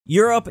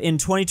Europe in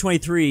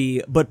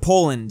 2023, but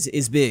Poland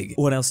is big.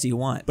 What else do you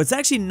want? But it's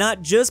actually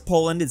not just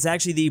Poland, it's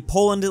actually the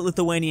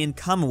Poland-Lithuanian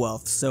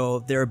Commonwealth. So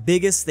they're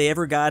biggest they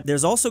ever got.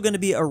 There's also going to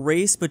be a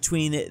race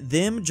between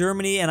them,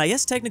 Germany, and I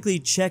guess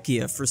technically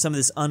Czechia for some of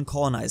this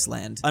uncolonized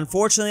land.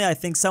 Unfortunately, I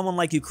think someone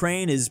like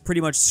Ukraine is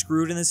pretty much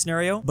screwed in this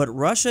scenario, but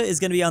Russia is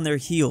going to be on their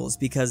heels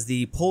because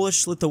the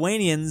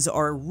Polish-Lithuanians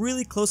are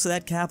really close to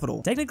that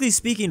capital. Technically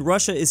speaking,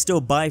 Russia is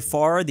still by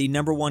far the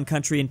 #1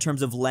 country in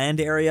terms of land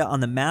area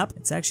on the map.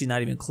 It's actually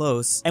not even close.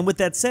 And with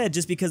that said,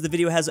 just because the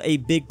video has a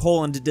big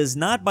Poland does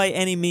not by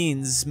any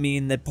means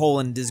mean that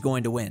Poland is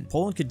going to win.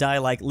 Poland could die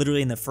like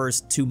literally in the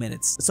first 2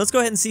 minutes. So let's go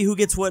ahead and see who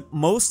gets what.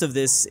 Most of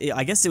this,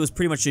 I guess it was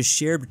pretty much just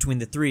shared between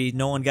the three.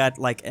 No one got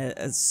like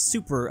a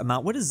super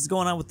amount. What is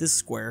going on with this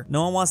square?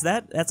 No one wants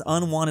that? That's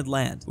unwanted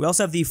land. We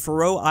also have the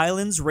Faroe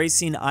Islands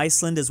racing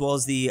Iceland as well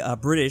as the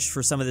British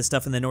for some of this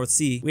stuff in the North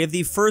Sea. We have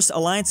the first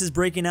alliances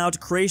breaking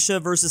out, Croatia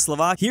versus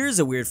Slovakia. Here's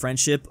a weird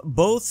friendship.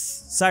 Both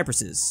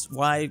Cypresses.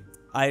 Why?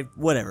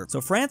 Whatever. So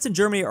France and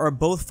Germany are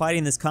both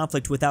fighting this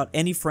conflict without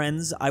any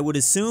friends. I would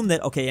assume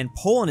that, okay, and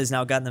Poland has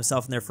now gotten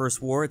themselves in their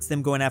first war. It's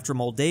them going after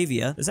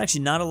Moldavia. There's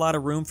actually not a lot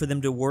of room for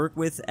them to work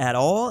with at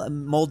all.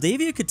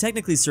 Moldavia could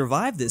technically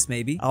survive this,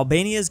 maybe.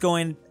 Albania is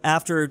going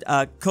after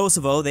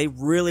Kosovo. They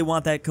really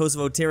want that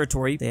Kosovo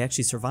territory. They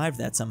actually survived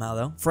that somehow,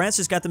 though. France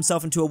just got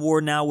themselves into a war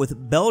now with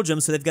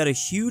Belgium, so they've got a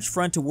huge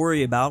front to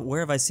worry about.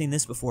 Where have I seen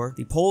this before?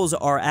 The Poles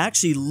are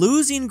actually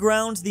losing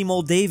ground to the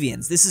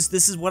Moldavians. This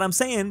is what I'm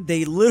saying.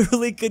 They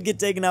literally could get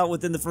taken out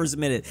within the first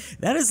minute.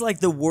 That is like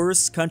the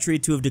worst country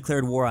to have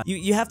declared war on.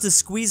 You have to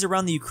squeeze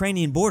around the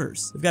Ukrainian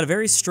borders. We've got a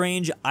very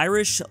strange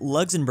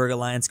Irish-Luxembourg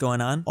alliance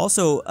going on.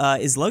 Also,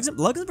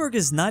 Luxembourg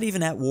is not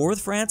even at war with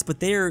France, but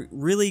they are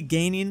really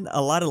gaining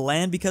a lot of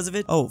land because of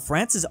it. Oh,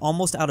 France is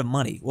almost out of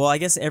money. Well, I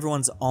guess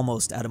everyone's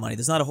almost out of money.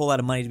 There's not a whole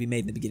lot of money to be made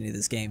in the beginning of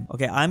this game.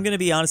 Okay, I'm gonna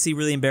be honestly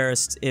really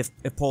embarrassed if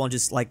Poland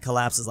just like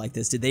collapses like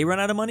this. Did they run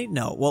out of money?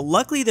 No. Well,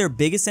 luckily their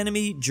biggest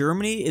enemy,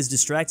 Germany, is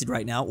distracted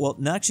right now. Well,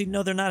 no, actually,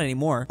 no, they're not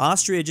anymore.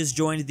 Austria just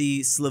joined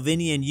the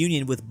Slovenian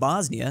Union with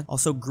Bosnia.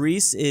 Also,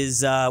 Greece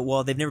is,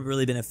 well, they've never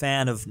really been a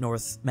fan of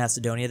North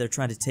Macedonia. They're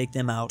trying to take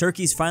them out.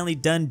 Turkey's finally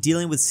done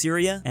dealing with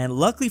Syria. And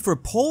luckily for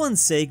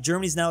Poland's sake,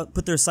 Germany's now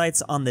put their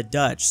sights on the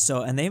Dutch.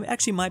 So, and they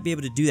actually might be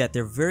able to do that.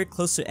 They're very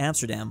close to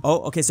Amsterdam. Oh,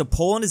 okay, so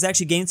Poland is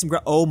actually gaining some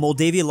ground. Oh,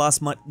 Moldavia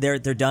lost money. They're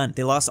done.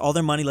 They lost all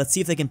their money. Let's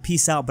see if they can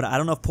peace out, but I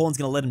don't know if Poland's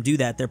going to let them do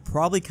that. They're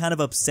probably kind of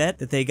upset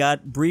that they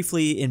got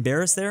briefly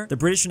embarrassed there. The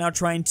British are now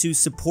trying to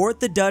support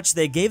the Dutch.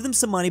 They gave them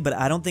some money, but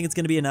I don't think it's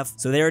going to be enough.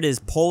 So there it is.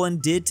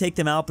 Poland did take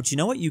them out, but you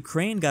know what?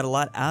 Ukraine got a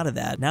lot out of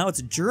that. Now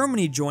it's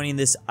Germany joining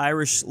this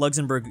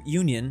Irish-Luxembourg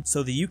Union,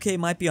 so the UK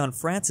might be on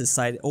France's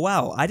side. Oh,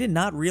 wow. I did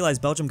not realize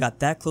Belgium got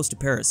that close to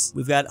Paris.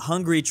 We've got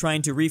Hungary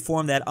trying to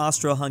reform that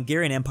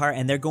Austro-Hungarian Empire,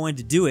 and they're going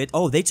to do it.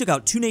 Oh, they took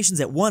out 2 nations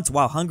at once.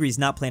 Wow, Hungary's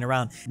not playing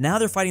around. Now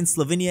they're fighting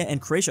Slovenia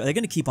and Croatia. Are they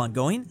going to keep on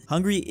going?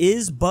 Hungary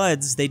is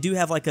buds. They do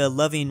have like a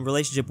loving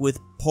relationship with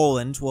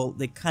Poland. Well,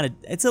 they kind of,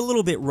 it's a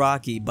little bit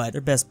rocky, but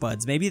they're best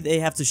buds. Maybe they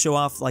have to show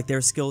off like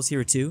their skills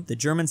here too. The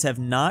Germans have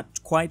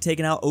not quite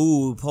taken out.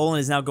 Oh,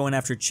 Poland is now going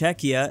after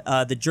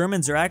Czechia. The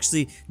Germans are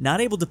actually not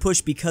able to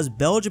push because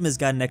Belgium has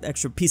got an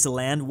extra piece of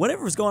land.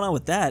 Whatever's going on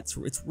with that,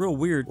 it's real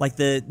weird. Like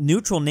the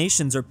neutral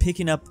nations are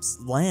picking up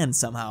land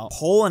somehow.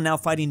 Poland now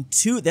fighting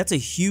 2. That's a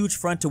huge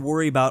front to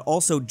worry about.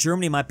 Also,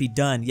 Germany might be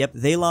done. Yep,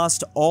 they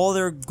lost all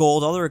their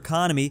gold, all their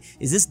economy.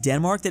 Is this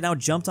Denmark that now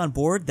jumped on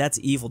board? That's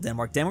evil,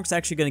 Denmark. Denmark's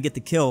actually going to get the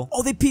kill.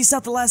 Oh, they pieced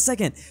out the last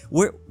second.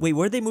 Wait,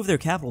 where'd they move their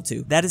capital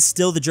to? That is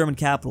still the German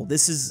capital.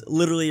 This is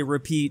literally a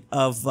repeat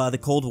of the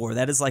Cold War.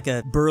 That is like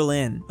a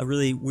Berlin, a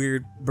really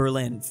weird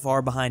Berlin,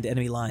 far behind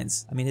enemy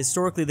lines. I mean,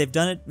 historically, they've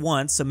done it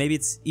once, so maybe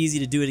it's easy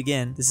to do it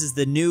again. This is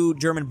the new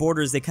German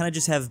borders. They kind of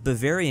just have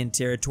Bavarian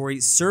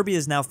territory. Serbia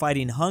is now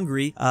fighting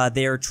Hungary.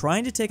 They are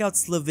trying to take out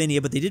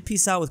Slovenia, but they did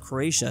peace out with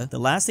Croatia. The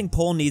last thing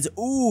Poland needs,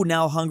 ooh,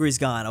 now Hungary's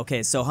gone.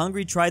 Okay, so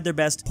Hungary tried their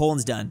best.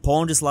 Poland's done.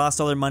 Poland just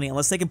lost all their money.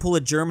 Unless they can pull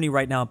a Germany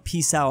right now and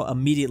peace out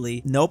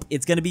immediately. Nope,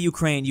 it's going to be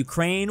Ukraine.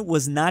 Ukraine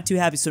was not too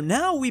happy. So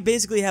now we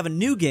basically have a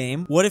new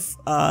game. What if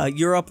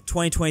Europe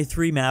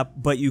 2023 map,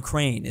 but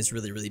Ukraine is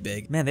really, really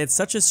big? Man, they had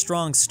such a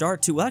strong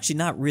start too. Well, actually,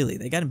 not really.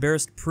 They got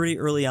embarrassed pretty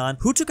early on.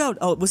 Who took out,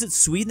 oh, was it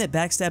Sweden that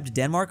backstabbed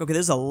Denmark? Okay,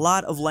 there's a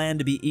lot of land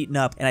to be eaten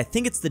up, and I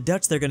think it's the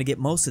Dutch that are going to get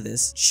most of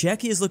this.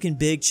 Czechia is looking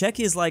big.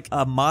 Czechia is like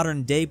a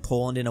modern-day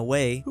Poland in a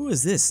way. Who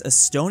is this?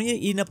 Estonia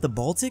eating up the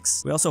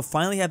Baltics? We also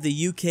finally have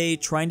the UK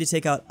trying to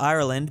take out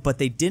Ireland, but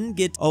they didn't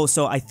get, oh,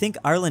 so I think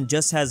Ireland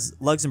just has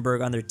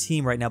Luxembourg on their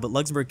team right now, but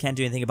Luxembourg can't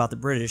do anything about the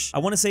British. I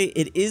want to say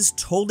it is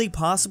totally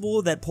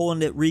possible that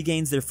Poland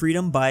regains their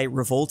freedom by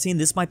revolting.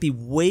 This might be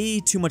way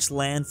too much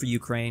land for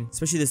Ukraine,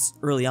 especially this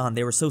early on.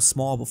 They were so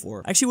small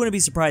before. I actually wouldn't be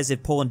surprised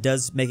if Poland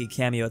does make a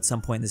cameo at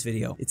some point in this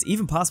video. It's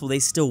even possible they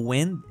still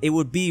win. It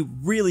would be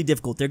really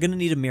difficult. They're going to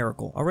need a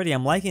miracle. Already,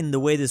 I'm liking the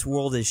way this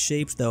world is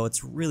shaped, though.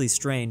 It's really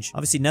strange.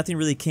 Obviously, nothing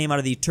really came out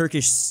of the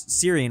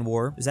Turkish-Syrian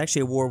war. There's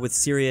actually a war with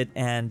Syria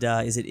and,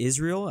 is it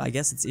Israel? I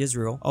guess it's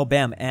Israel. Oh,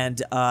 bam.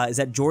 And, is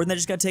that Jordan that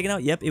just got taken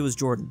out? Yep, it was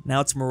Jordan.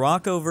 Now it's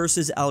Morocco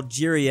versus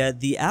Algeria.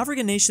 The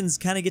African nations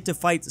kind of get to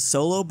fight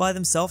solo by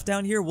themselves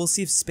down here. We'll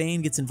see if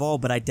Spain gets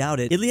involved, but I doubt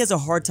it. Italy has a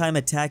hard time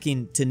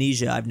attacking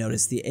Tunisia, I've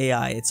noticed. The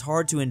AI, it's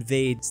hard to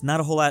invade. It's not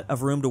a whole lot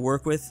of room to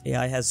work with.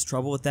 AI has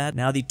trouble with that.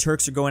 Now the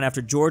Turks are going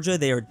after Georgia.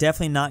 They are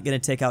definitely not going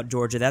to take out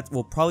Georgia. That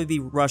will probably be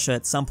Russia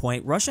at some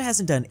point. Russia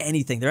hasn't done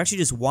anything. They're actually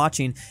just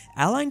watching.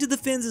 Allying to the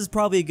Finns is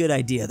probably a good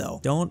idea, though.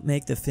 Don't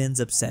make the Finns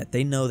upset.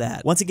 They know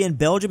that. Once again,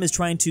 Belgium is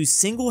trying to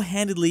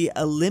single-handedly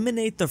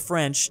eliminate the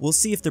French. We'll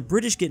see if the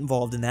British get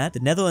involved in that. The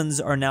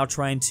Netherlands are now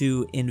trying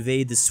to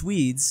invade the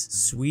Swedes.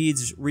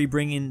 Swedes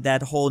rebringing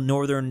that whole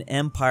northern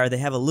empire. They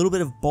have a little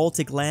bit of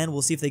Baltic land.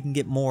 We'll see if they can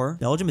get more.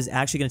 Belgium is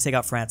actually going to take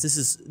out France. This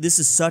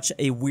is such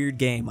a weird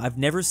game. I've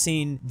never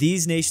seen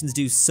these nations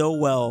do so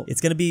well.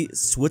 It's going to be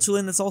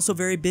Switzerland that's also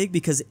very big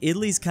because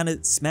Italy's kind of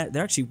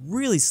they're actually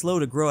really slow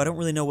to grow. I don't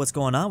really know what's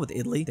going on with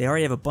Italy. They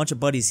already have a bunch of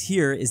buddies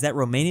here. Is that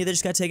Romania that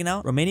just got taken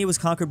out? Romania was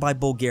conquered by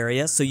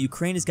Bulgaria, so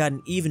Ukraine has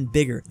gotten even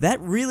bigger. That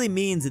really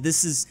means that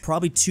this is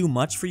probably too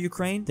much for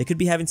Ukraine. They could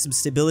be having some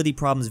stability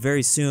problems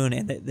very soon,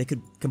 and they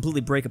could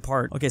completely break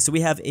apart. Okay, so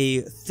we have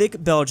a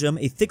thick Belgium,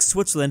 a thick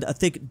Switzerland, a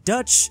thick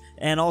Dutch,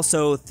 and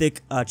also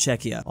thick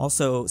Czechia.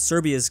 Also,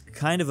 Serbia is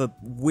kind of a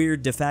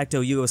weird de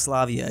facto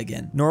Yugoslavia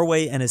again.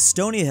 Norway and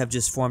Estonia have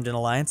just formed an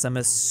alliance. I'm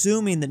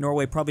assuming that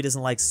Norway probably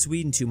doesn't like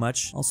Sweden too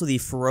much. Also, the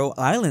Faroe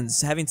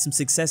Islands having some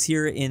success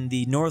here in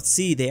the North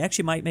Sea. They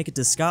actually might make it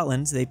to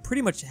Scotland. They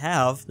pretty much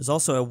have. There's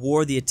also a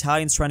war. The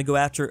Italians trying to go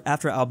after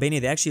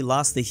Albania. They actually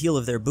lost the heel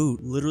of their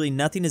boot. Literally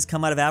nothing has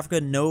come out of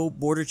Africa. No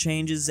border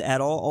changes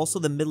at all. Also,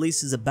 the Middle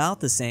East is about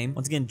the same.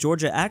 Once again,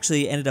 Georgia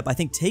actually ended up, I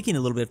think, taking a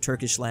little bit of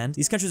Turkish land.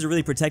 These countries are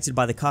really protected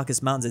by the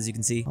Caucasus Mountains, as you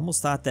can see.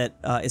 Almost thought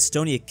that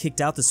Estonia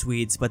kicked out the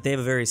Swedes, but they have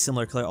a very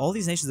similar color. All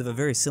these nations have a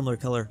very similar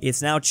color.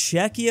 It's now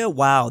Czechia.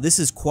 Wow, this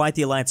is quite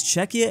the alliance.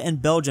 Czechia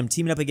and Belgium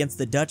teaming up against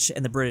the Dutch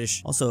and the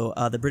British. Also,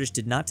 the British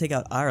did not take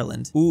out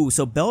Ireland. Ooh,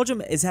 so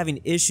Belgium is having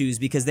issues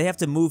because they have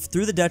to move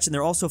through the Dutch, and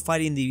they're also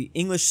fighting the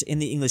English in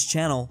the English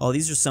Channel. Oh,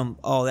 these are some,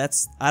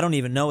 I don't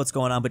even know what's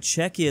going on, but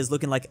Czechia is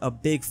looking like a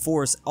big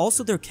force.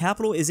 Also, their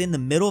capital is in the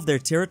middle of their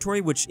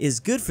territory, which is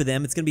good for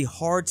them. It's going to be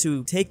hard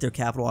to take their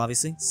capital,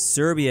 obviously.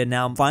 Serbia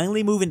now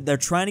finally moving. They're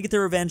trying to get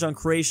their revenge on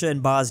Croatia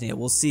and Bosnia.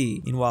 We'll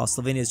see. Meanwhile,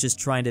 Slovenia is just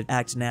trying to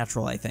act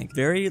natural, I think.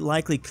 Very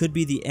likely could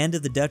be the end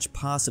of the Dutch,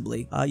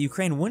 possibly.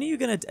 Ukraine, when are you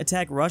going to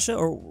attack Russia?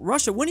 Or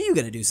Russia, when are you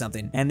going to do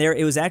something? And there,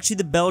 it was actually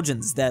the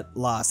Belgians that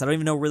lost. I don't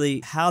even know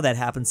really how that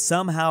happened.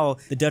 Somehow,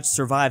 the Dutch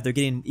survived. They're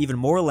getting even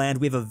more land.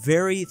 We have a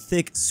very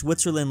thick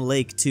Switzerland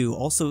lake, too.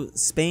 Also,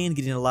 Spain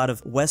getting a lot of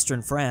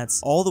Western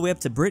France, all the way up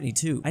to Brittany,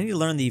 too. I need to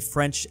learn the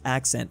French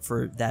accent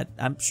for that.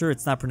 I'm sure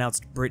it's not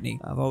pronounced Brittany.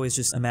 I've always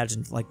just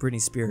imagined like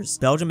Britney Spears.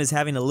 Belgium is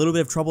having a little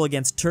bit of trouble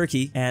against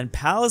Turkey, and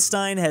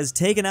Palestine has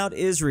taken out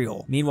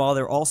Israel. Meanwhile,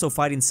 they're also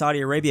fighting Saudi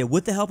Arabia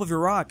with the help of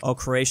Iraq. Oh,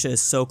 Croatia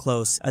is so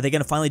close. Are they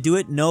going to finally do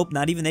it? Nope,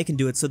 not even they can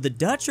do it. So the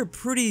Dutch are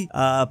pretty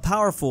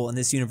powerful in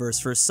this universe.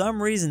 For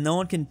some reason, no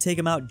one can take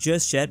them out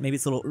just yet. Maybe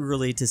it's a little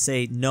early to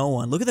say no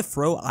one. Look at the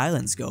Faroe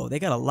Islands go. They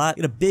got a lot,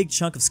 got a big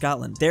chunk of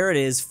Scotland. There it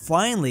is,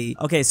 finally.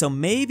 Okay, so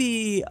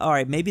maybe, all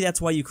right, maybe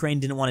that's why Ukraine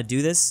didn't want to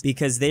do this,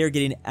 because they are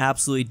getting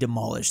absolutely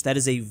demolished. That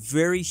is a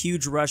very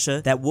huge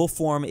Russia that will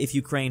form if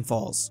Ukraine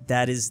falls.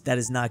 That is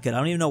not good. I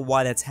don't even know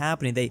why that's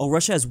happening.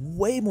 Russia has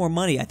way more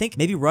money. I think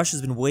maybe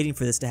Russia's been waiting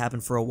for this to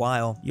happen for a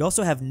while. You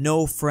also have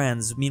no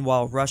friends.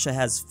 Meanwhile, Russia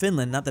has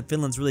Finland. Not that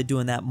Finland's really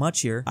doing that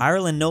much here.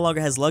 Ireland no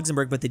longer has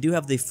Luxembourg, but they do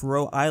have the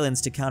Faroe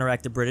Islands to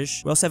counteract the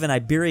British. We also have an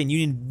Iberian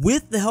Union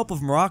with the help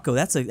of Morocco.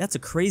 That's a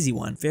crazy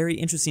one. Very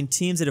interesting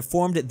teams that have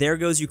formed. There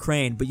goes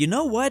Ukraine. But you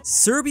know what?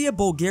 Serbia,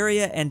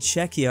 Bulgaria, and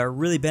Czechia are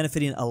really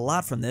benefiting a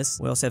lot from this.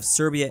 We also have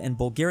Serbia and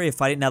Bulgaria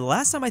fighting. Now, the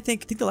last time I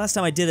think the last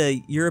time I did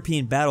a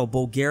European battle,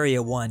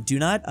 Bulgaria won. Do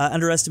not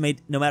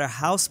underestimate, no matter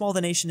how small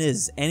the nation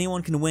is,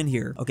 anyone can win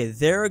here. Okay,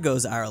 there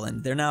goes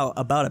Ireland. They're now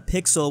about a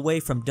pixel away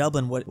from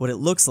Dublin, what it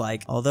looks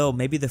like. Although,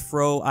 maybe the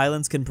Faroe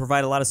Islands can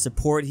provide a lot of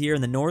support here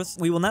in the north.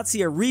 We will not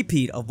see a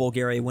repeat of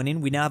Bulgaria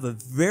winning. We now have a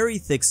very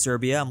thick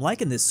Serbia. I'm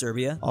liking this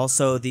Serbia.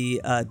 Also,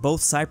 the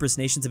both Cyprus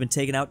nations have been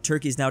taken out.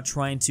 Turkey is now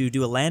trying to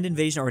do a land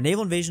invasion or a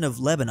naval invasion of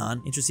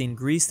Lebanon. Interesting.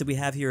 Greece that we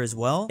have here as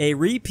well. A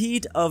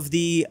repeat of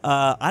the,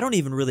 I don't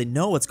even really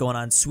know what's going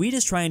on. Sweden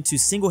is trying to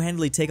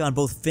single-handedly take on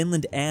both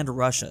Finland and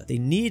Russia. They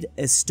need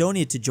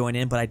Estonia to join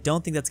in, but I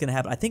don't think that's going to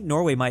happen. I think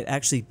Norway might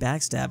actually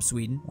backstab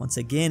Sweden. Once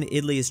again,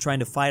 Italy is trying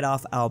to fight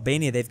off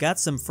Albania. They've got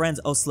some friends.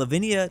 Oh,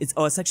 Slovenia. It's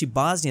actually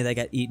Bosnia that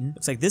got eaten.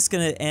 Looks like this is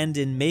going to end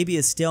in maybe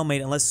a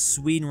stalemate unless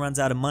Sweden runs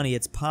out of money.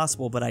 It's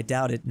possible, but I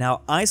doubt it.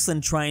 Now,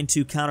 Iceland trying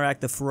to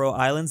counteract the Faroe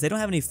Islands. They don't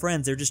have any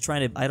friends. They're just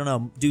trying to, I don't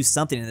know, do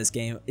something in this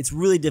game. It's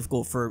really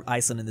difficult for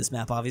Iceland in this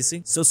map,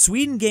 obviously. So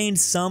Sweden gained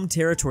some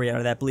territory out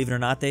of that, believe it or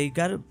not. They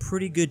got a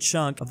pretty good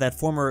chunk of that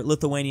former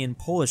Lithuanian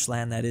Polish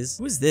land, that is.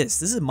 Who is this?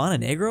 This is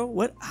Montenegro?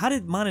 What? How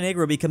did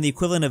Montenegro become the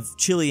equivalent of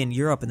Chile in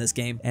Europe in this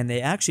game? And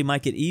they actually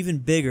might get even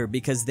bigger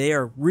because they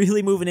are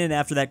really moving in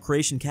after that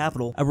Croatian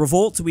capital. A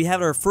revolt. We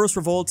have our first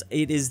revolt.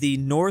 It is the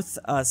North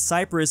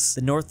Cyprus,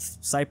 the North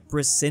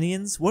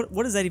Cyprusinians.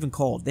 What is that even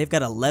called? They've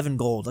got 11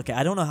 gold. Okay,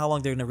 I don't know how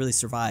long they're going to really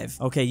survive.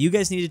 Okay, you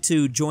guys needed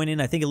to join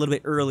in, I think, a little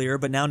bit earlier,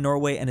 but now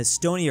Norway and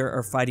Estonia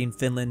are fighting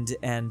Finland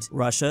and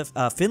Russia.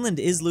 Finland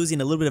is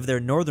losing a little bit of their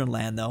northern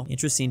land, though.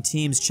 Interesting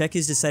teams.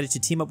 Czechia's decided to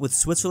team up with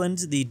Switzerland,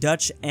 the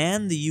Dutch,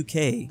 and the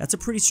UK. That's a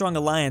pretty strong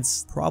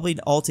alliance. Probably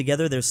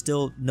altogether, they're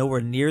still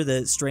nowhere near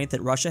the strength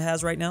that Russia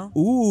has right now.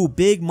 Ooh,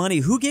 big money.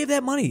 Who gave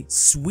that money?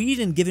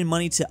 Sweden giving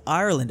money to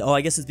Ireland. Oh,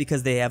 I guess it's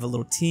because they have a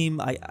little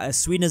team.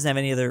 Sweden doesn't have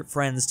any other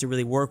friends to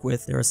really work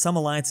with. There are some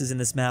alliances in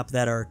this map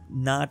that are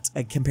not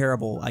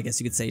comparable, I guess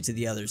you could say, to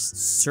the others.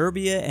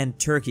 Serbia and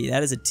Turkey.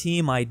 That is a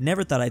team I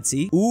never thought I'd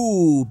see.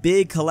 Ooh,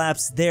 big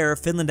collapse there.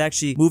 Finland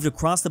actually moved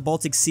across the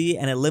Baltic Sea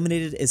and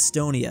eliminated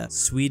Estonia.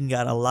 Sweden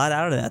got a lot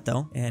out of that,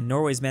 though, and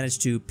Norway's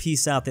managed to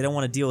peace out. They don't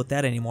want to deal with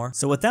that anymore.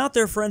 So without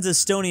their friends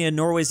Estonia,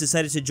 Norway's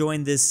decided to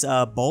join this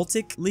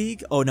Baltic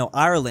League. Oh no,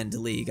 Ireland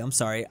League. I'm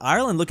sorry.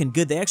 Ireland looking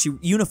good. They actually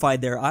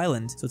unified their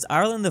island. So it's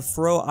Ireland, the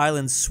Faroe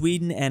Islands,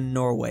 Sweden, and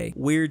Norway.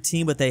 Weird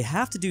team, but they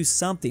have to do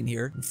something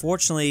here.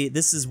 Unfortunately,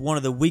 this is one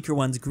of the weaker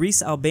ones.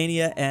 Greece,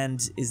 Albania,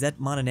 and is that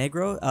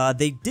Montenegro?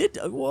 They did,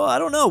 well, I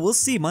don't know. We'll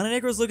see.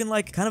 Montenegro's looking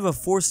like kind of a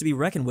force to be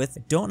reckoned with.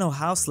 I don't know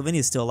how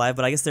Slovenia's still alive,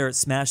 but I guess they're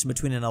smashed in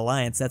between an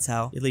alliance. That's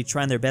how. Italy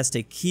trying their best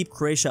to keep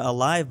Croatia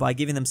alive by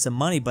giving them some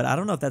money, but I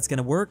don't know if that's going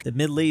to work. The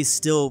Middle East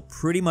still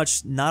pretty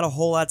much not a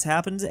whole lot's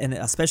happened, and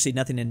especially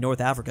nothing in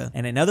North Africa.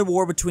 And another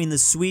war between the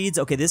Swedes.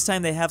 Okay, this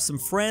time they have some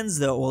friends,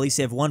 though. Well, at least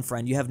they have one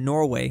friend. You have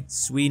Norway.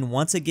 Sweden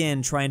once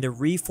again trying to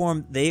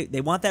reform. They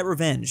want that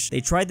revenge.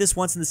 They tried this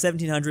once in the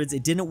 1700s.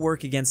 It didn't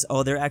work against,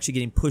 oh, they're actually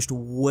getting pushed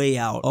way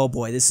out. Oh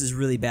boy, this is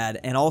really bad.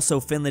 And also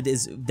Finland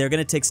they're going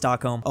to take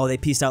Stockholm. Oh, they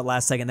pieced out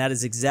last second. That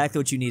is exactly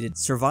what you needed.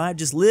 Survive,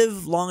 just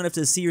live long enough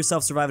to see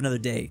yourself survive another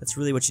day. That's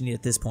really what you need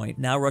at this point.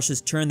 Now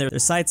Russia's turned their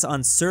sights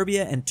on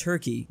Serbia and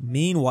Turkey.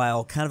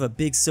 Meanwhile, kind of a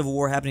big civil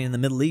war happening in the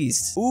Middle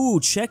East. Ooh,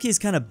 Czechia's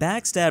kind of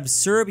backstabbed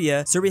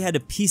Serbia. Serbia had to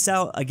peace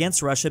out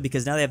against Russia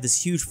because now they have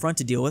this huge front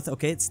to deal with.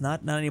 Okay, it's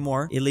not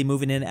anymore. Italy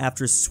moving in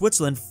after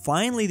Switzerland.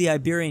 Finally, the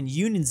Iberian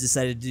Unions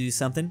decided to do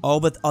something. Oh,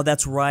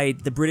 that's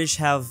right. The British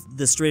have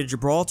the Strait of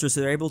Gibraltar,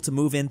 so they're able to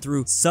move in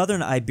through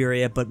southern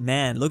Iberia, but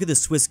man, look at the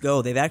Swiss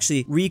go. They've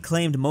actually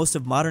reclaimed most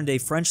of modern-day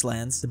French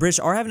lands. The British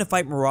are having to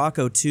fight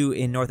Morocco, too,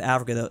 in North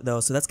Africa, though,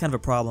 so that's kind of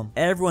a problem.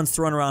 Everyone's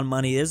throwing around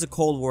money. There's a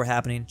Cold War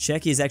happening.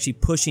 Czechia is actually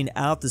pushing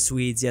out the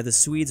Swedes. Yeah, the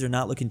Swedes are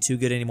not looking too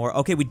good anymore.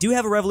 Okay, we do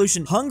have a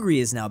revolution. Hungary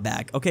is now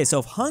back. Okay, so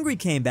if Hungary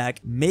came back,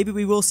 maybe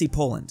we will see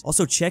Poland.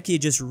 Also, Czechia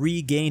just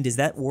regained, is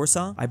that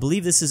Warsaw? I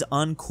believe this is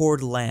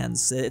uncored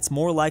lands. It's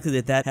more likely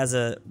that that has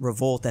a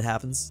revolt that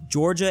happens.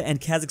 Georgia and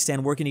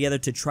Kazakhstan working together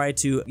to try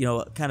to, you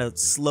know, kind of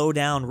slow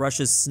down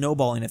Russia's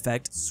snowballing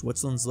effect.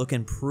 Switzerland's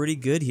looking pretty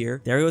good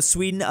here. There goes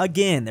Sweden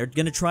again. They're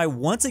going to try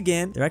once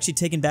again. They're actually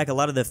taking back a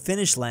lot of the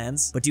Finnish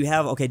lands, but you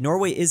have, okay,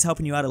 Norway is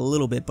helping you out a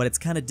little bit, but it's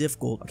kind of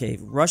difficult. Okay,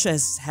 Russia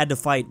has had to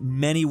fight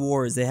many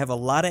wars. They have a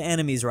lot of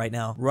enemies right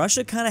now.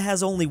 Russia kind of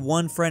has only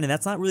one friend, and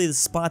that's not really the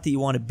spot that you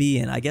want to be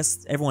in. I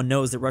guess everyone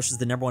knows that Russia's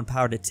the #1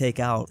 power to take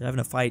out. They're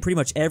having to fight pretty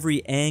much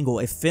every angle.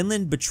 If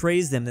Finland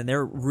betrays them, then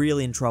they're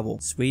really in trouble.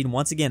 Sweden,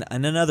 once again,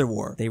 in another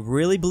war. They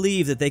really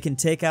believe that they can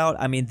take out,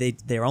 I mean,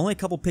 they're only a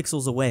couple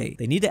pixels away.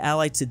 They need to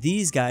ally to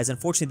these guys.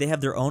 Unfortunately, they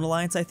have their own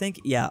alliance, I think.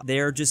 Yeah,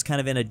 they're just kind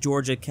of in a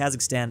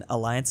Georgia-Kazakhstan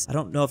alliance. I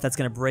don't know if that's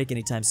going to break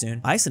anytime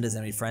soon. Iceland doesn't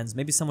have any friends.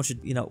 Maybe someone should,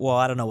 you know, well,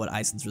 I don't know what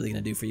Iceland's really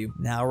going to do for you.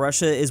 Now,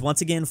 Russia is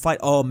once again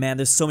oh man,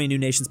 there's so many new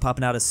nations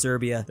popping out of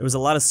Serbia. There was a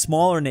lot of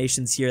smaller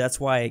nations here. That's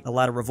why a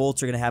lot of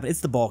revolts are going to happen.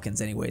 It's the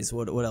Balkans anyways.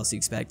 What else do you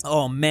expect?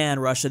 Oh man,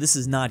 Russia, this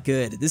is not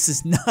good. This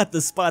is not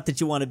the spot that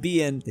you want to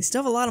be in. They still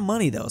have a lot of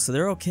money though, so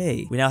they're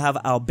okay. We now have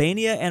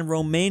Albania and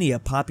Romania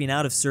popping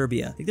out of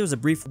Serbia. I think there was a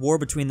brief war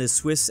between the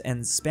Swiss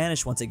and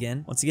Spanish once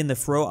again. Once again, the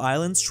Faroe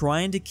Islands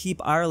trying to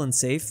keep Ireland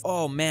safe.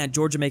 Oh man,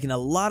 Georgia making a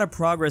lot of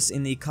progress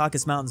in the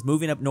Caucasus Mountains,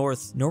 moving up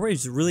north.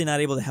 Norway's really not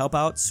able to help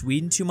out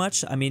Sweden too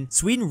much. I mean,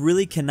 Sweden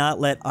really cannot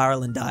let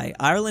Ireland die.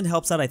 Ireland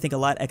helps out, I think, a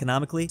lot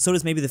economically. So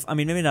does maybe I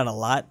mean, maybe not a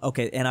lot.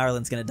 Okay, and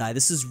Ireland's gonna die.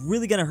 This is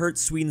really gonna hurt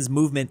Sweden's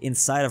movement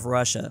inside of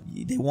Russia.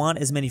 They want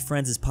as many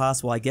friends as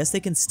possible. I guess they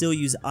can still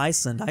use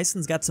Iceland.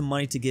 Iceland's got some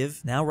money to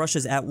give. Now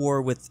Russia's at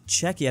war with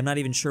Czechia. I'm not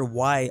even sure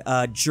why.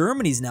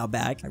 Germany's now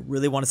back. I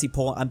really want to see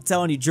Poland. I'm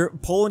telling you,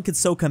 Poland could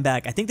so come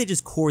back. I think they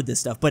just cored this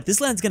stuff, but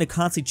this land's gonna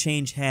constantly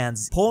change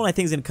hands. Poland, I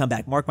think, is gonna come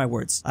back. Mark my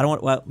words. I don't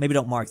want, well, maybe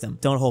don't mark them.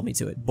 Don't hold me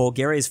to it.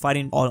 Bulgaria is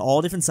fighting on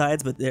all different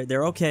sides, but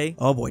they're okay.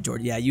 Oh boy,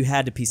 Jordan. Yeah, you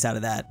had to piece out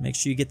of that. Make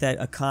sure you get that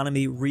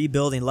economy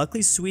rebuilding.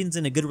 Luckily, Sweden's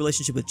in a good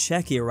relationship with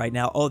Czechia right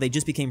now. Oh, they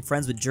just became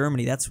friends with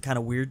Germany. That's kind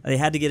of weird. They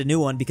had to get a new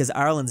one because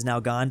Ireland's now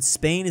gone.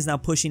 Spain is now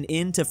pushing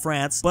into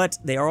France, but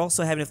they are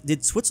also having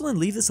did Switzerland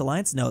leave this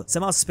alliance? No.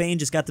 Somehow Spain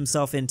just got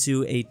themselves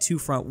into a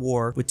two-front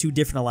war with two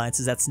different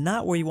alliances, that's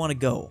not where you want to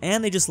go.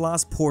 And they just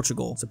lost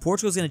Portugal. So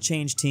Portugal's going to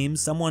change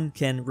teams. Someone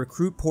can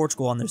recruit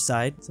Portugal on their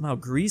side. Somehow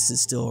Greece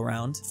is still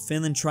around.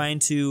 Finland trying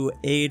to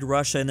aid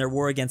Russia in their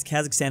war against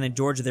Kazakhstan and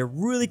Georgia. They're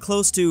really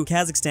close to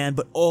Kazakhstan,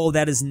 but oh,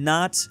 that is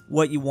not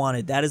what you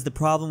wanted. That is the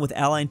problem with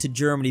allying to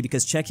Germany,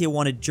 because Czechia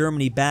wanted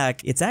Germany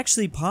back. It's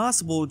actually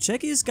possible.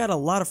 Czechia's got a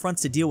lot of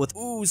fronts to deal with.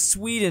 Ooh,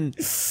 Sweden.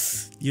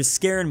 You're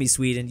scaring me,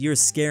 Sweden. You're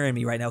scaring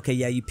me right now. Okay,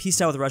 yeah, you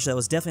pieced out with Russia. That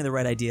was definitely the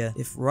right idea.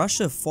 If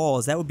Russia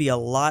falls, that would be a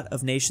lot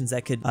of nations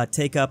that could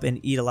take up and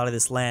eat a lot of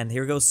this land.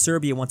 Here goes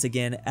Serbia once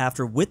again,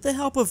 after, with the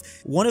help of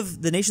one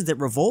of the nations that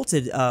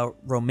revolted,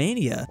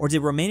 Romania. Or did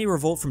Romania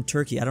revolt from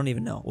Turkey? I don't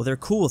even know. Well, they're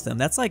cool with them.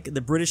 That's like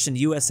the British and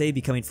USA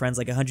becoming friends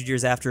like 100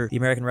 years after the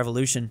American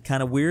Revolution.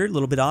 Kind of weird, a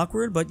little bit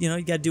awkward, but you know,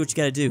 you gotta do what you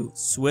gotta do.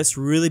 Swiss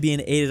really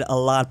being aided a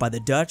lot by the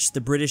Dutch,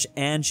 the British,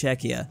 and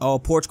Czechia. Oh,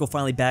 Portugal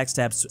finally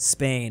backstabs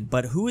Spain.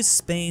 But who is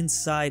Spain's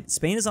side?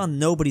 Spain is on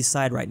nobody's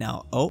side right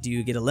now. Oh, do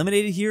you get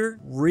eliminated here?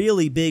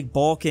 Really big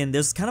Balkan.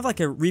 There's kind of like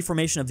a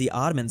reformation of the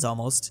Ottomans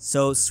almost.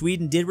 So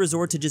Sweden did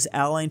resort to just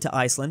allying to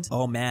Iceland.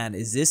 Oh man,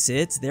 is this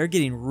it? They're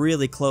getting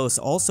really close.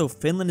 Also,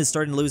 Finland is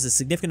starting to lose a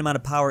significant amount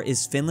of power.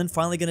 Is Finland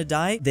finally gonna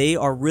die? They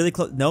are really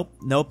close. Nope,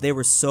 nope, they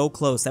were so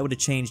close. That would have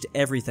changed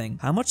everything.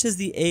 How much has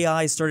the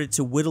AI started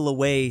to whittle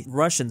away?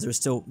 Russians are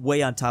still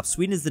way on top.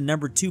 Sweden is the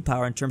 #2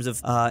 power in terms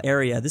of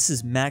area. This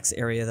is max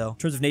area though. In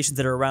terms of nations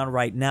that are around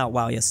right now,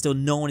 wow, yeah, still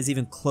no one is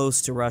even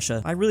close to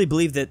Russia. I really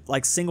believe that,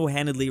 like,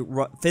 single-handedly,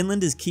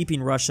 Finland is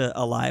keeping Russia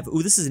alive.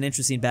 Ooh, this is an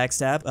interesting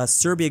backstab.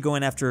 Serbia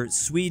going after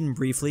Sweden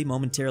briefly,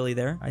 momentarily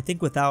there. I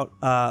think without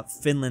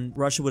Finland,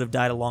 Russia would have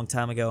died a long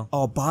time ago.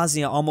 Oh,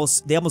 Bosnia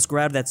they almost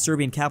grabbed that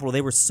Serbian capital.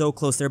 They were so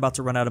close. They're about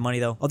to run out of money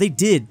though. Oh, they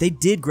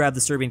did grab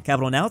the Serbian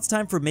capital. Now it's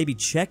time for maybe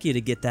Czechia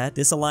to get that.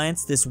 This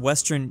alliance, this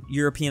Western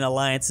European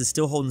alliance, is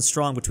still holding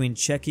strong between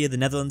Czechia, the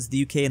Netherlands,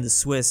 the UK, and the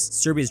Swiss.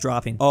 Serbia's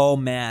dropping. Oh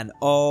man.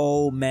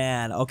 Oh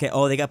man. Okay.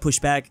 Oh, they got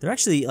pushed back. They're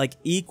actually like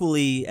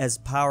equally as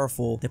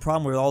powerful. The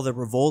problem with all the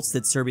revolts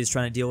that Serbia is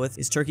trying to deal with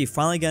is Turkey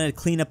finally going to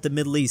clean up the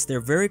Middle East.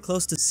 They're very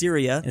close to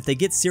Syria. And if they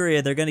get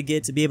Syria, they're going to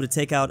get to be able to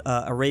take out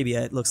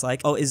Arabia, it looks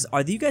like. Oh,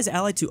 are you guys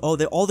allied to? Oh,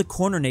 all the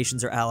corner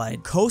nations are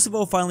allied.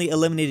 Kosovo finally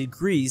eliminated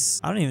Greece.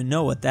 I don't even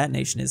know what that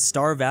nation is.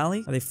 Star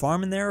Valley? Are they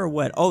farming there or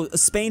what? Oh,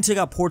 Spain took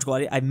out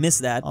Portugal. I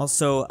missed that.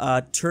 Also,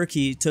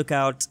 Turkey took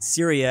out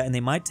Syria, and they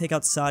might take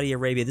out Saudi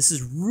Arabia. This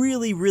is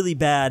really, really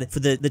bad for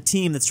the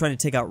team that's trying to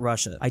take out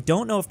Russia. I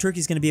don't know if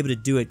Turkey's going to be able to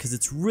do it, because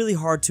it's really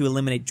hard to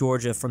eliminate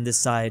Georgia from this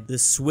side. The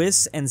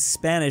Swiss and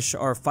Spanish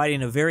are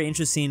fighting a very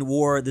interesting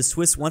war. The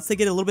Swiss, once they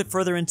get a little bit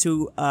further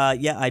into,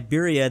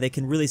 Iberia, they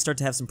can really start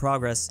to have some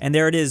progress. And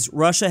there it is.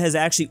 Russia has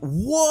actually...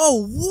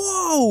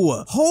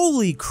 Whoa!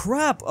 Holy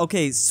crap!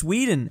 Okay,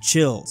 Sweden,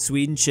 chill.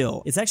 Sweden,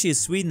 chill. It's actually a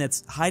Sweden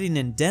that's hiding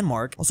in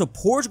Denmark. Also,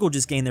 Portugal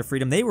just gained their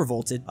freedom. They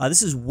revolted.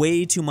 This is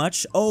way too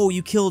much. Oh,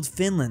 you killed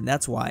Finland.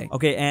 That's why.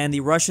 Okay, and the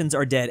Russians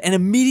are dead. And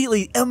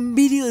immediately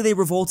they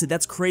revolted.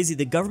 That's crazy.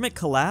 The government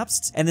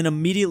collapsed, and then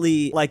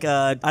immediately, like,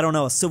 I don't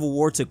know, a civil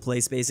war took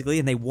place, basically,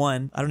 and they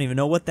won. I don't even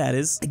know what that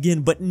is.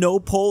 Again, but no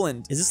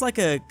Poland. Is this like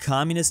a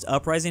communist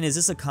uprising? Is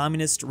this a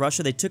communist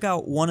Russia? They took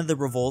out one of the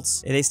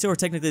revolts. They still are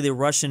technically the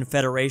Russian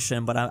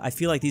Federation, but I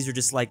feel like these are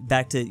just like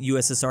back to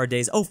USSR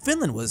days. Oh,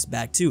 Finland was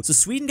back too. So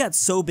Sweden got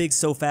so big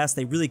so fast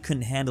they really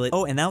couldn't handle it.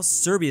 Oh, and now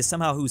Serbia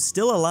somehow, who's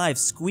still alive,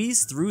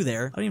 squeezed through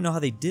there. I don't even know how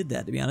they did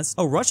that, to be honest.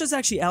 Oh, Russia's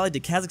actually allied to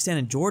Kazakhstan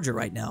and Georgia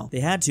right now. They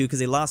had to because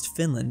they lost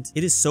Finland.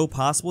 It is so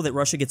possible that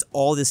Russia gets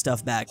all this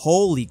stuff back.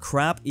 Holy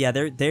crap. Yeah,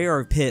 they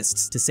are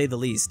pissed, to say the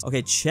least.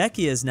 Okay,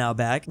 Czechia is now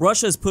back.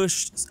 Russia's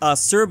pushed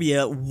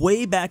Serbia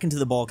way back into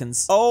the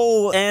Balkans.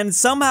 Oh, and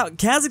somehow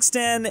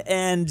Kazakhstan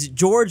and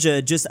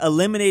Georgia just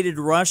eliminated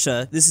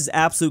Russia. This is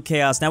absolute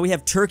chaos. Now we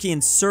have Turkey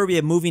and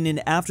Serbia moving in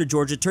after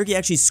Georgia. Turkey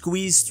actually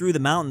squeezed through the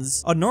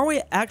mountains. Oh,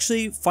 Norway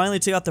actually finally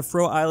took out the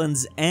Faroe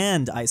Islands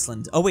and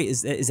Iceland. Oh wait,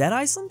 is that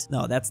Iceland?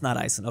 No, that's not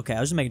Iceland. Okay, I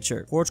was just making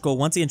sure. Portugal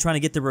once again trying to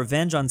get the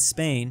revenge on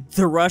Spain.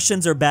 The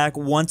Russians are back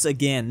once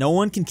again. No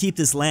one can keep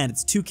this land.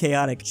 It's too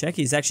chaotic.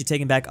 Czechia is actually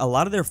taking back a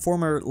lot of their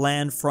former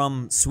land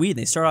from Sweden.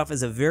 They start off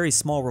as a very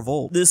small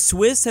revolt. The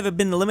Swiss have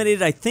been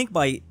eliminated, I think,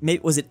 by,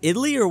 was it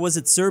Italy or was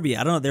it Serbia?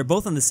 I don't know. They're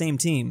both on the same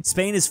team.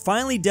 Spain has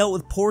finally dealt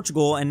with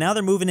Portugal, and now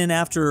they're moving in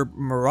after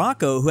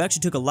Morocco, who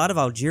actually took a lot of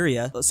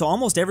Algeria. So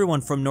almost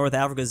everyone from North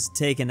Africa is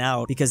taken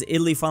out because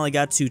Italy finally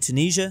got to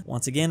Tunisia.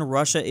 Once again,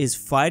 Russia is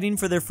fighting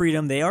for their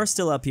freedom. They are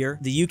still up here.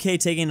 The UK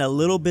taking a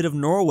little bit of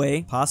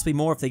Norway, possibly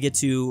more if they get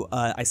to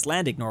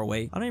Icelandic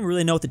Norway. I don't even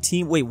really know what the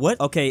team... Wait, what?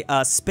 Okay,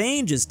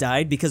 Spain just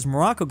died because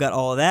Morocco got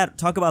all of that.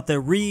 Talk about the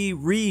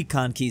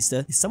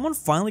re-conquista. Is someone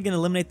finally going to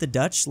eliminate the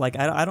Dutch? Like,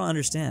 I don't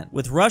understand.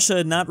 With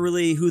Russia not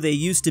really who they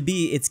used to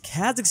be, it's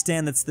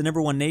Kazakhstan that's the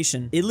 #1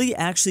 nation. Italy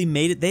actually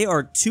made it. They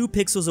are 2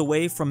 pixels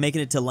away from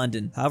making it to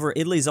London. However,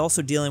 Italy is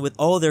also dealing with...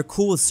 Oh, they're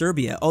cool with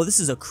Serbia. Oh, this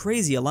is a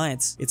crazy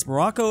alliance. It's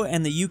Morocco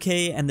and the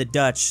UK and the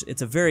Dutch.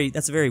 That's a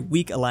very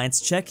weak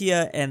alliance.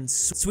 Czechia and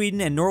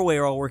Sweden and Norway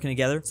are all working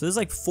together. So there's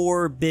like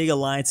 4 big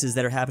alliances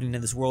that are happening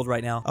in this world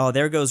right now. Oh,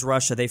 there goes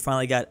Russia. They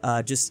finally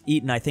got just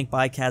eaten, I think,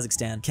 by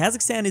Kazakhstan.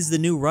 Kazakhstan is the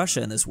new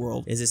Russia in this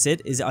world. Is this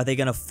it? Are they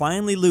gonna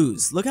finally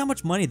lose? Look how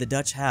much money the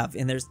Dutch have,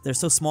 and they're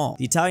so small.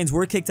 The Italians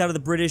were kicked out of the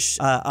British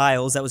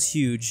Isles. That was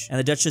huge, and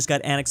the Dutch just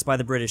got annexed by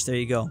the British. There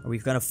you go. Are we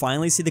gonna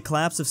finally see the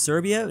collapse of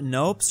Serbia?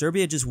 Nope.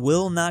 Serbia just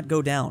will not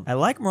go down. I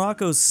like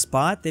Morocco's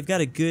spot. They've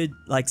got a good,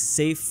 like,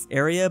 safe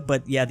area,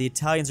 but yeah, the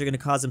Italians are gonna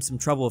cause them some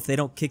trouble if they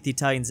don't kick the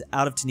Italians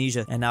out of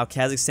Tunisia. And now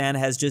Kazakhstan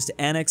has just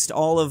annexed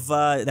all of,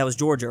 that was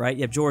Georgia, right?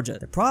 Yep, Georgia.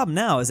 The problem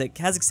now is that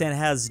Kazakhstan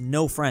has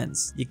no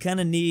friends. You kind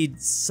of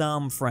need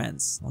some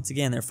friends. Once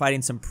again, they're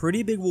fighting some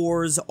pretty big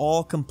wars,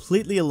 all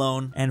completely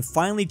alone. And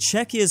finally,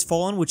 Czechia has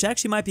fallen, which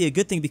actually might be a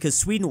good thing because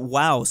Sweden,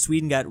 wow,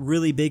 Sweden got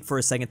really big for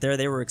a second there.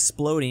 They were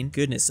exploding.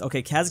 Goodness.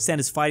 Okay, Kazakhstan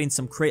is fighting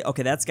some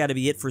okay, that's got to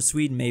be it for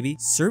Sweden, maybe.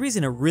 Serbia's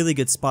in a really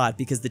good spot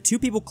because the two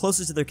people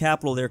closest to their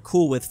capital they're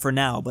cool with for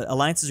now, but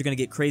alliances are going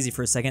to get crazy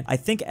for a second. I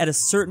think at a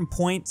certain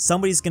point,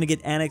 somebody's going to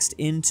get annexed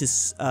into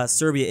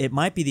Serbia. It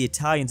might be the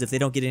Italians if they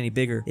don't get any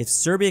bigger. If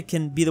Serbia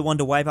can be the one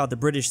to wipe out the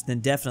British, then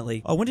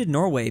definitely. Oh, when did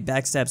Norway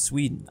backstab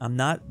Sweden? I'm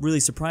not really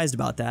surprised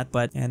about that,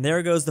 but, and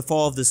there goes the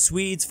fall of the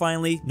Swedes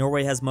finally.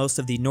 Norway has most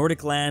of the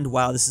Nordic land.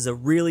 Wow, this is a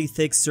really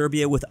thick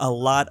Serbia with a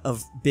lot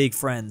of big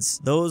friends.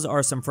 Those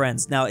are some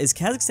friends. Now, is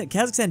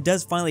Kazakhstan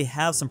does finally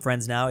have some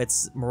friends now.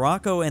 It's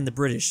Morocco and the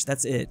British.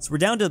 That's it. So we're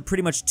down to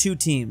pretty much 2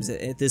 teams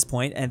at this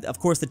point, and of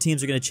course the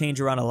teams are going to change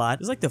around a lot. It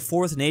was like the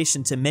 4th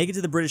nation to make it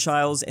to the British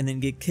Isles and then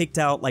get kicked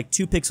out like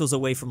 2 pixels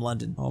away from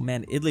London. Oh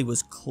man, Italy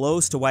was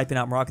close to wiping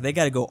out Morocco. They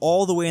got to go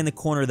all the way in the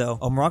corner though.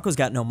 Oh, Morocco's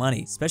got no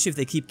money, especially if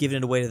they keep giving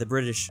it away to the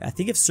British. I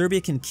think if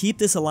Serbia can keep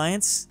this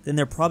alliance, then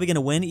they're probably going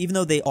to win, even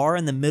though they are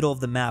in the middle of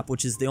the map,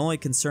 which is the only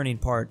concerning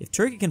part. If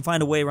Turkey can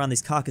find a way around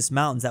these Caucasus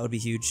Mountains, that would be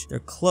huge. They're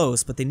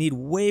close, but they need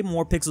way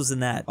more pixels than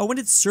that. Oh, when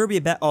did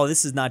Serbia back? Oh,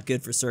 this is not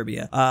good for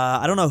Serbia.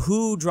 I don't know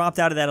who dropped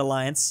out of that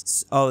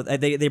alliance. Oh,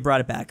 they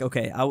brought it back.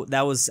 Okay,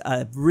 that was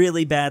a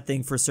really bad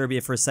thing for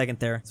Serbia for a second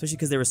there, especially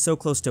because they were so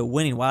close to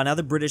winning. Wow, now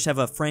the British have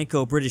a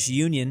Franco-British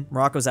Union.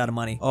 Morocco's out of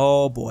money.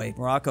 Oh boy,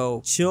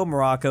 Morocco, chill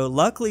Morocco.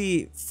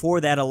 Luckily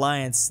for that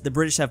alliance, the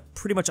British have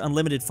pretty much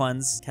unlimited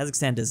funds.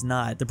 Kazakhstan does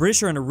not. The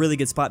British are in a really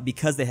good spot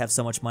because they have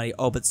so much money.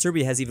 Oh, but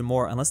Serbia has even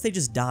more, unless they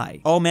just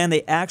die. Oh man,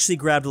 they actually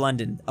grabbed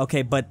London.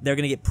 Okay, but they're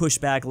gonna get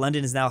pushed back.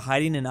 London is now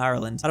hiding in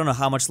Ireland. I don't know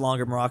how much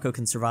longer Morocco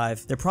can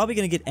survive. They're probably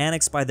gonna get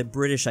annexed by the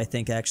British, I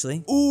think,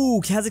 actually.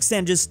 Ooh,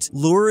 Kazakhstan just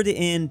lured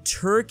in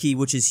Turkey,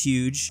 which is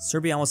huge.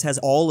 Serbia almost has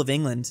all of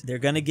England. They're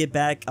gonna get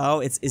back. Oh,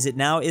 is it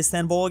now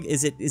Istanbul?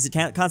 Is it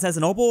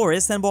Constantinople or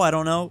Istanbul? I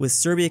don't know. With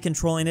Serbia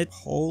controlling it.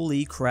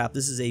 Holy crap,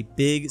 this is a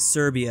big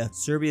Serbia.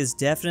 Serbia is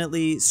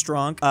definitely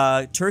strong.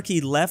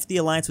 Turkey left the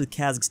alliance with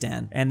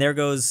Kazakhstan, and there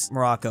goes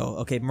Morocco.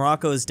 Okay,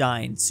 Morocco is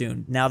dying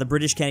soon. Now the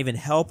British can't even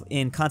help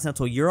in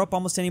continental Europe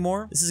almost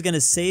anymore. This is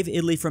gonna save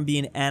Italy from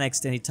being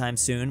annexed anytime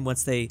soon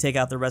once they take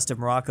out the rest of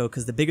Morocco,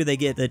 because the bigger they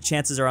get, the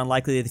chances are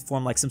unlikely they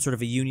form like some sort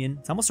of a union.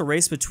 It's almost a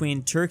race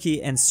between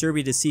Turkey and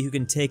Serbia to see who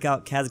can take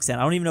out Kazakhstan.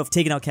 I don't even know if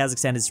taking out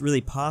Kazakhstan is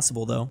really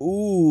possible though.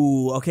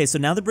 Ooh, okay, so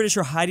now the British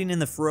are hiding in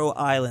the Faroe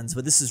Islands,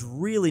 but this is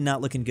really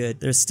not looking good.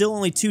 There's still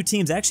only 2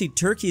 teams. Actually,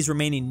 Turkey is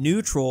remaining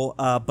neutral,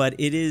 but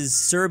it is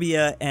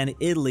Serbia and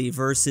Italy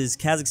versus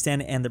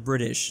Kazakhstan and the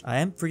British. I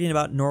am forgetting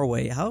about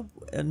Norway.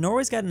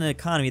 Norway's got an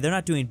economy. They're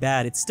not doing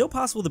bad. It's still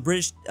possible the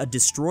British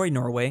destroy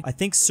Norway. I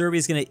think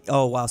Serbia's gonna...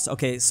 Oh, wow.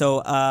 Okay,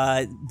 so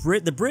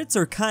the Brits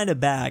are kind of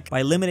back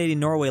by eliminating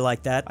Norway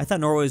like that. I thought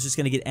Norway was just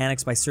gonna get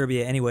annexed by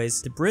Serbia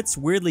anyways. The Brits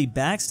weirdly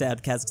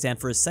backstabbed Kazakhstan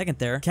for a second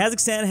there.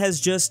 Kazakhstan has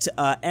just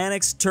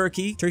annexed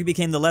Turkey. Turkey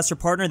became the lesser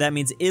partner. That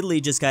means Italy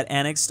just got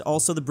annexed.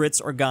 Also, the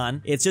Brits are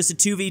gone. It's just a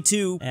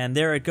 2v2, and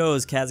there it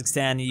goes,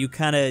 Kazakhstan.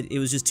 It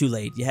was just too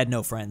late. You had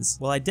no friends.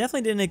 Well, I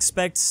definitely didn't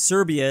expect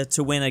Serbia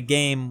to win a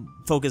game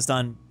focused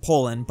on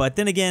Poland, but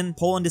then again,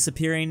 Poland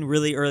disappearing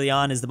really early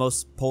on is the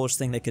most Polish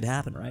thing that could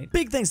happen, right?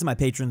 Big thanks to my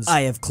patrons.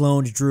 I have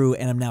cloned Drew,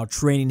 and I'm now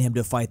training him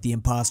to fight the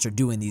imposter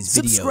doing these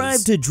videos. Subscribe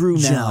to Drew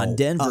now. John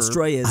Denver.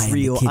 Australia is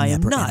real. I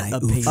am not a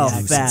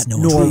fat,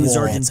 normal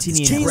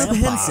Argentinian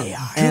grandpa.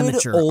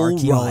 Amateur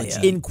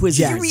archaeologist.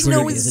 Inquisitor. Is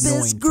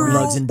annoying.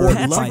 Lugs and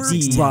Patrick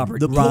D. Robert.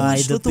 The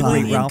Polish, the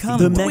Great Ralphie,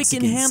 the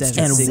Mexican,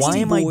 and why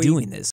am I doing this?